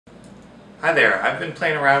Hi there, I've been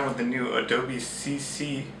playing around with the new Adobe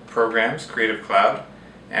CC programs, Creative Cloud,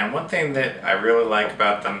 and one thing that I really like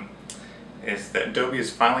about them is that Adobe has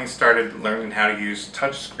finally started learning how to use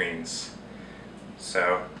touch screens.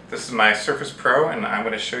 So this is my Surface Pro and I'm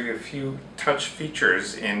going to show you a few touch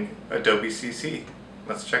features in Adobe CC.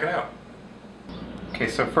 Let's check it out. Okay,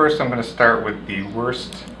 so first I'm going to start with the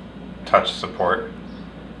worst touch support,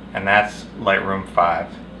 and that's Lightroom 5.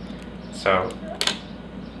 So,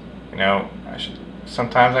 you know,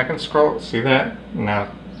 sometimes I can scroll, see that? No,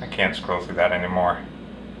 I can't scroll through that anymore.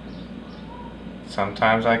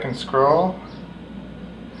 Sometimes I can scroll,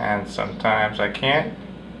 and sometimes I can't.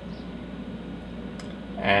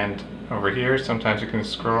 And over here, sometimes you can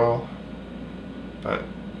scroll, but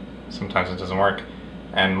sometimes it doesn't work.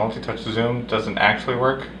 And multi-touch zoom doesn't actually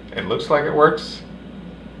work. It looks like it works,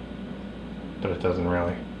 but it doesn't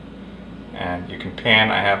really. And you can pan,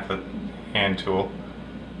 I have the hand tool,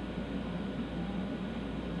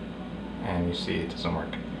 and you see it doesn't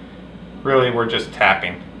work. Really, we're just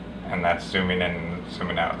tapping, and that's zooming in and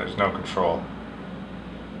zooming out. There's no control.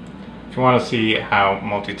 If you want to see how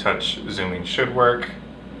multi-touch zooming should work,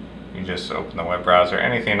 you just open the web browser.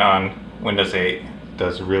 Anything on Windows 8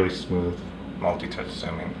 does really smooth multi-touch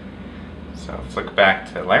zooming. So flick back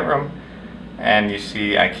to Lightroom, and you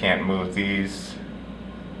see I can't move these.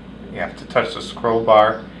 You have to touch the scroll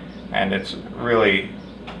bar, and it's really,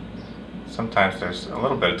 sometimes there's a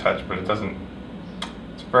little bit of touch, but it doesn't,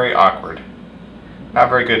 it's very awkward. Not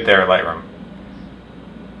very good there, Lightroom.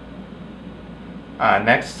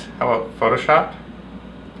 Next, how about Photoshop?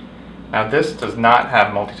 Now this does not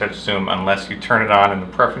have multi-touch zoom unless you turn it on in the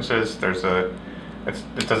preferences. There's a,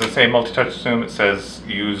 it doesn't say multi-touch zoom, it says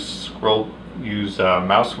use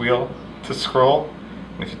mouse wheel to scroll.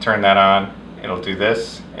 And if you turn that on, it'll do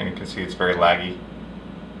this, and you can see it's very laggy.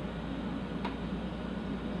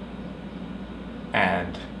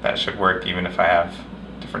 And that should work even if I have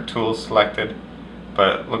different tools selected.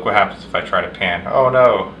 But look what happens if I try to pan. Oh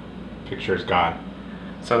no, picture is gone.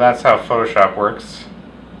 So that's how Photoshop works.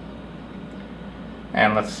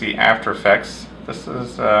 And let's see After Effects. This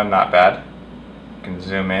is not bad. You can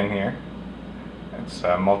zoom in here. It's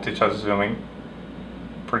multi-touch zooming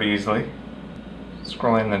pretty easily.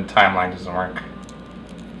 Scrolling the timeline doesn't work.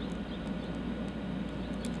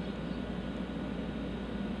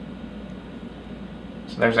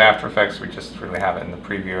 So there's After Effects. We just really have it in the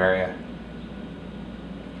preview area.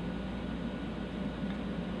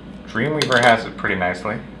 Dreamweaver has it pretty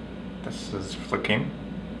nicely. This is flicking.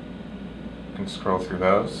 You can scroll through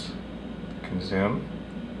those. You can zoom.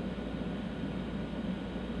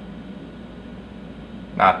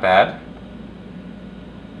 Not bad.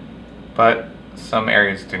 But some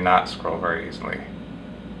areas do not scroll very easily.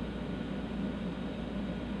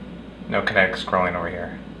 No kinetic scrolling over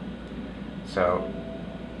here. So,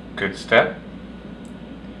 good step.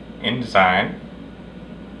 InDesign.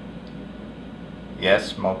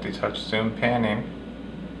 Yes, multi-touch zoom panning.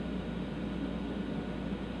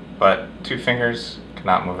 But 2 fingers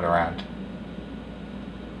cannot move it around.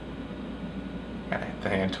 I hit the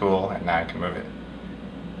hand tool and now I can move it.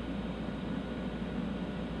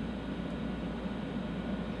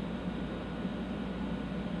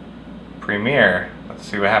 Premiere, let's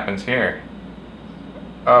see what happens here.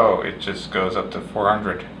 Oh, it just goes up to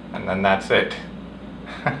 400 and then that's it.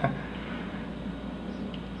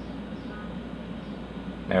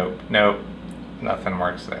 Nope, nothing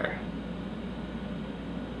works there.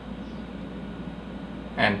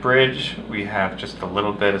 And Bridge, we have just a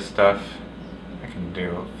little bit of stuff. I can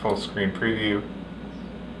do a full screen preview.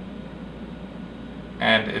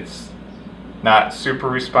 And it's not super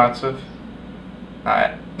responsive.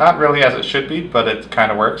 Not really as it should be, but it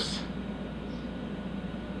kind of works.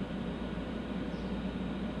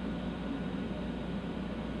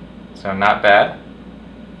 So not bad.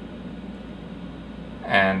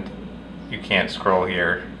 And you can't scroll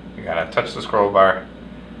here. You gotta touch the scroll bar.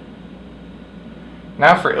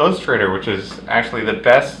 Now for Illustrator, which is actually the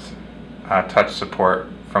best touch support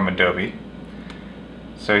from Adobe.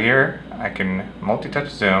 So here I can multi-touch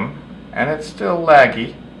zoom, and it's still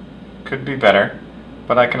laggy. Could be better.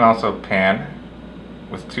 But I can also pan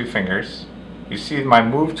with 2 fingers. You see my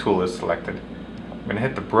move tool is selected. I'm going to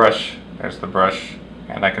hit the brush, there's the brush,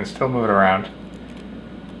 and I can still move it around.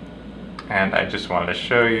 And I just wanted to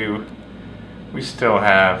show you, we still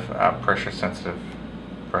have a pressure sensitive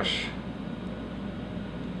brush.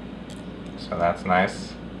 So that's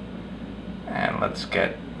nice. And let's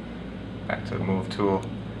get back to the move tool.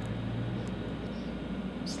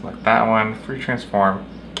 Select that one, free transform.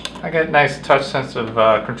 I get nice touch sensitive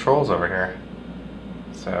controls over here.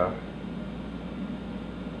 So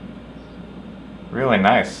Really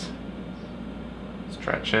nice.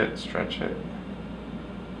 Stretch it, stretch it.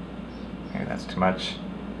 Maybe that's too much.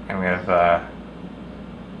 And we have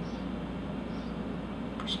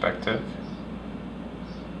perspective.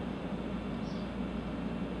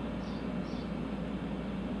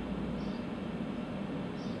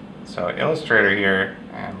 So Illustrator here,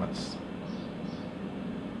 and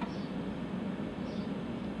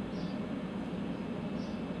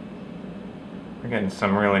we're getting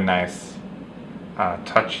some really nice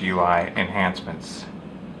touch UI enhancements.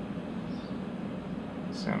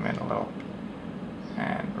 Zoom in a little,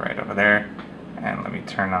 and right over there, and let me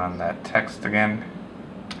turn on that text again.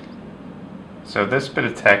 So this bit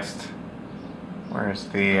of text, where's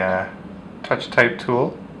the touch type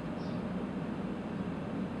tool?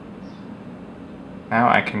 Now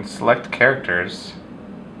I can select characters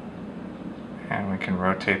and we can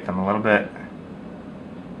rotate them a little bit.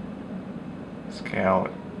 Scale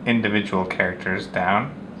individual characters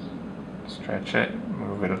down. Stretch it,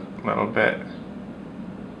 move it a little bit.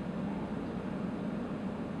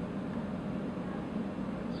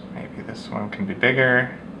 Maybe this one can be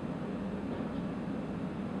bigger.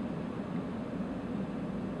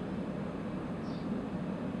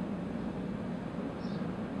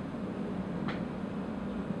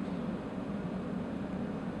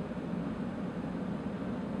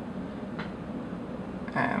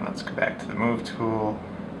 And let's go back to the move tool,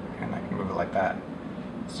 and I can move it like that.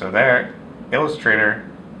 So there, Illustrator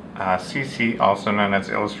CC, also known as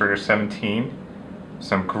Illustrator 17,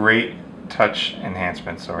 some great touch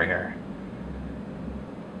enhancements over here.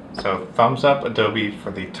 So thumbs up Adobe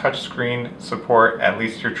for the touchscreen support. At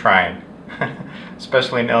least you're trying,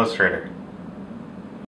 especially in Illustrator.